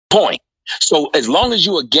Point. So as long as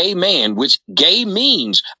you're a gay man, which gay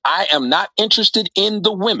means I am not interested in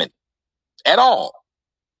the women at all,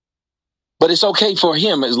 but it's okay for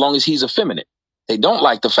him as long as he's effeminate. They don't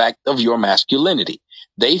like the fact of your masculinity.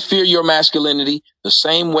 They fear your masculinity the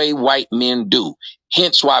same way white men do.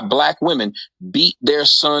 Hence why black women beat their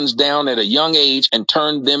sons down at a young age and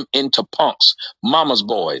turned them into punks, mama's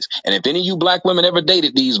boys. And if any of you black women ever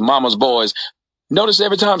dated these mama's boys, notice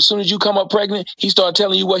every time as soon as you come up pregnant, he start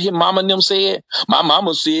telling you what his mama and them said. My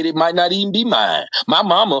mama said it might not even be mine. My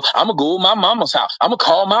mama, I'm going to go to my mama's house. I'm going to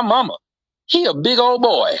call my mama. He a big old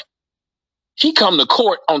boy. He come to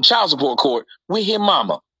court on child support court with his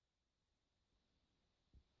mama.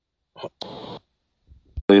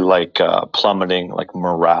 Like plummeting like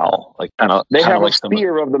morale, like they have a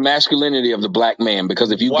fear of the masculinity of the black man,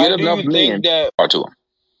 because if you get enough men to him.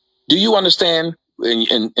 Do you understand?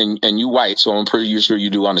 And you white, so I'm pretty sure you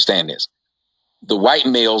do understand this. The white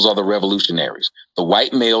males are the revolutionaries. The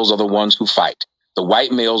white males are the ones who fight. The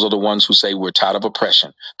white males are the ones who say we're tired of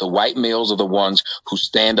oppression. The white males are the ones who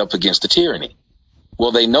stand up against the tyranny.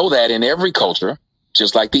 Well, they know that in every culture,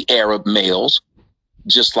 just like the Arab males,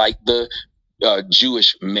 just like the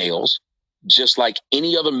Jewish males, just like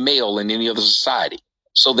any other male in any other society.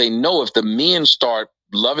 So they know if the men start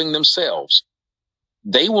loving themselves,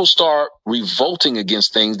 they will start revolting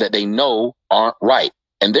against things that they know aren't right,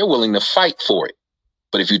 and they're willing to fight for it.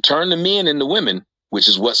 But if you turn the men into women, which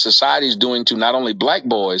is what society is doing to not only black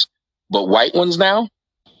boys, but white ones now,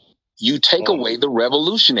 you take away the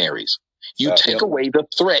revolutionaries. You take away the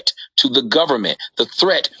threat to the government, the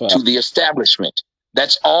threat to the establishment.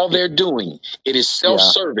 That's all they're doing. It is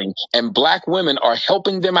self-serving, and black women are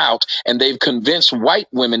helping them out, and they've convinced white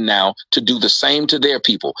women now to do the same to their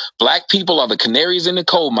people. Black people are the canaries in the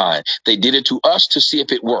coal mine. They did it to us to see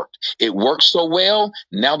if it worked. It worked so well,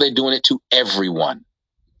 now they're doing it to everyone.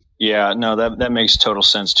 Yeah, no, that makes total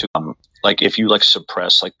sense too. Like if you like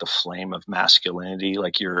suppress like the flame of masculinity,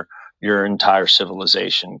 like your entire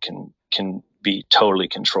civilization can be totally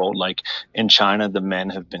controlled. Like in China, the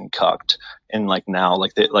men have been cucked, and like now,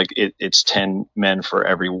 it's 10 men for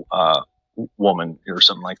every woman or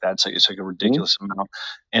something like that. It's like a ridiculous amount.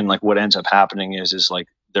 And like what ends up happening is like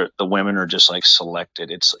the women are just like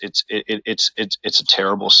selected. It's a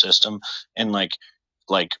terrible system, and like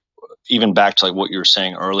even back to like what you were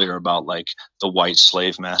saying earlier about like the white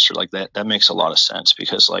slave master, like that makes a lot of sense,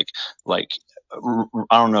 because like I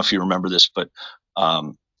don't know if you remember this, but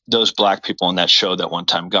those black people on that show that one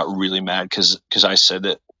time got really mad because I said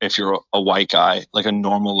that if you're a white guy, like a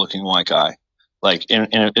normal looking white guy, like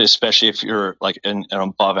and especially if you're like an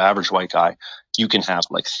above average white guy, you can have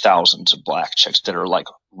like thousands of black chicks that are like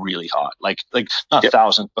really hot, like not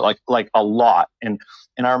thousands, but like a lot. And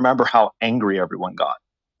I remember how angry everyone got.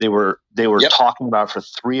 They were talking about it for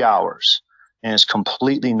 3 hours, and it's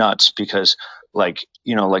completely nuts because like,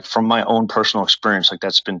 you know, like from my own personal experience, like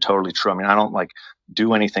that's been totally true. I mean, I don't like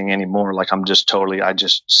do anything anymore. Like I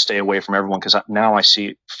just stay away from everyone, because now I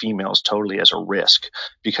see females totally as a risk,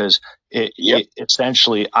 because it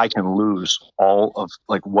essentially I can lose all of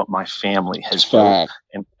like what my family has built,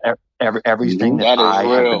 and everything that I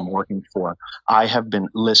have been working for. I have been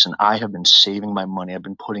saving my money. I've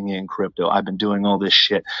been putting it in crypto. I've been doing all this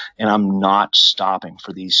shit, and I'm not stopping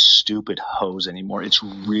for these stupid hoes anymore. It's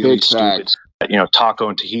really stupid. You know, Taco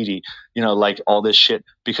and Tahiti, you know, like all this shit,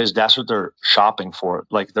 because that's what they're shopping for.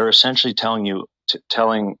 Like they're essentially telling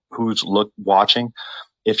who's watching,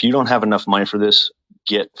 if you don't have enough money for this,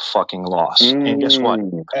 get fucking lost. And guess what?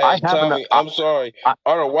 Hey, Tommy, I'm sorry.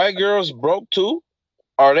 Are the white girls broke too?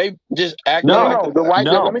 Are they just acting like the white?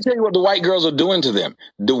 Let me tell you what the white girls are doing to them.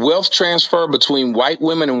 The wealth transfer between white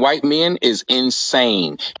women and white men is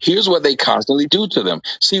insane. Here's what they constantly do to them.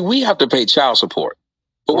 See, we have to pay child support.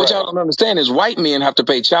 But what y'all don't understand is white men have to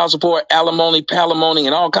pay child support, alimony, palimony,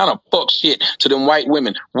 and all kind of fuck shit to them white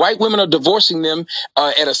women. White women are divorcing them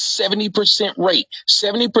at a 70% rate.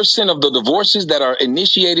 70% of the divorces that are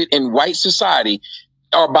initiated in white society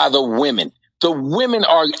are by the women. The women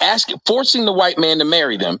are forcing the white man to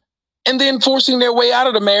marry them, and then forcing their way out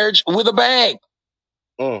of the marriage with a bag.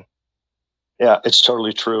 Yeah, it's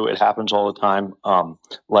totally true. It happens all the time.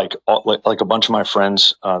 Like a bunch of my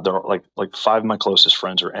friends, they're like 5 of my closest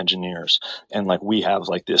friends are engineers, and like we have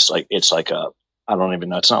like this, like it's like I don't even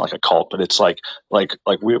know. It's not like a cult, but it's like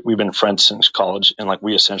we've been friends since college, and like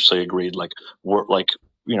we essentially agreed, like we're like,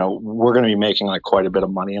 you know, we're going to be making like quite a bit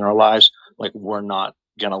of money in our lives. Like we're not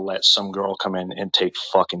gonna let some girl come in and take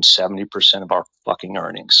fucking 70% of our fucking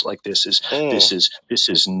earnings. Like this is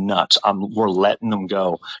nuts. We're letting them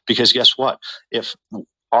go, because guess what? If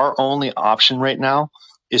our only option right now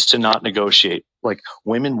is to not negotiate, like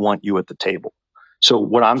women want you at the table. So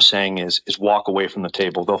what I'm saying is walk away from the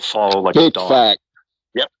table. They'll follow like a dog. Fact.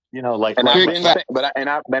 Yep. You know, like, and like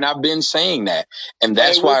I've been saying that, and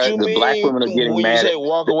that's why the black women are getting when mad. You say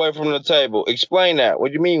walk away from the table. Explain that. What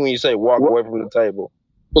do you mean when you say walk away from the table?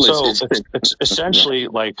 Well, so it's essentially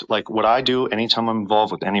like what I do anytime I'm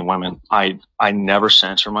involved with any women. I never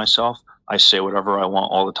censor myself. I say whatever I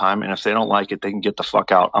want all the time, and if they don't like it, they can get the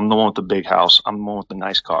fuck out. I'm the one with the big house. I'm the one with the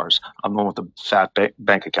nice cars. I'm the one with the fat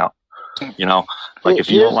bank account. You know, like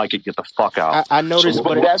if you don't like it, get the fuck out. I noticed,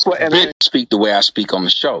 but that's what, and I speak the way I speak on the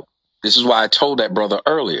show. This is why I told that brother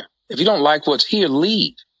earlier. If you don't like what's here,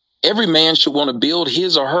 leave. Every man should want to build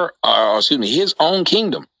his his own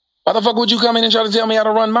kingdom. Why the fuck would you come in and try to tell me how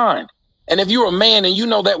to run mine? And if you're a man and you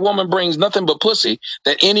know that woman brings nothing but pussy,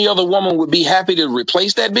 that any other woman would be happy to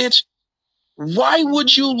replace that bitch, why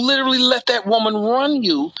would you literally let that woman run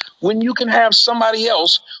you when you can have somebody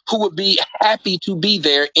else who would be happy to be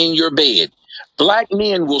there in your bed? Black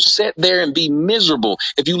men will sit there and be miserable.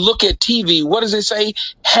 If you look at TV, what does it say?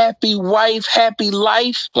 Happy wife, happy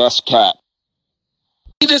life. That's cat.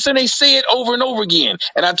 This, and they say it over and over again.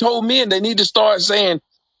 And I told men they need to start saying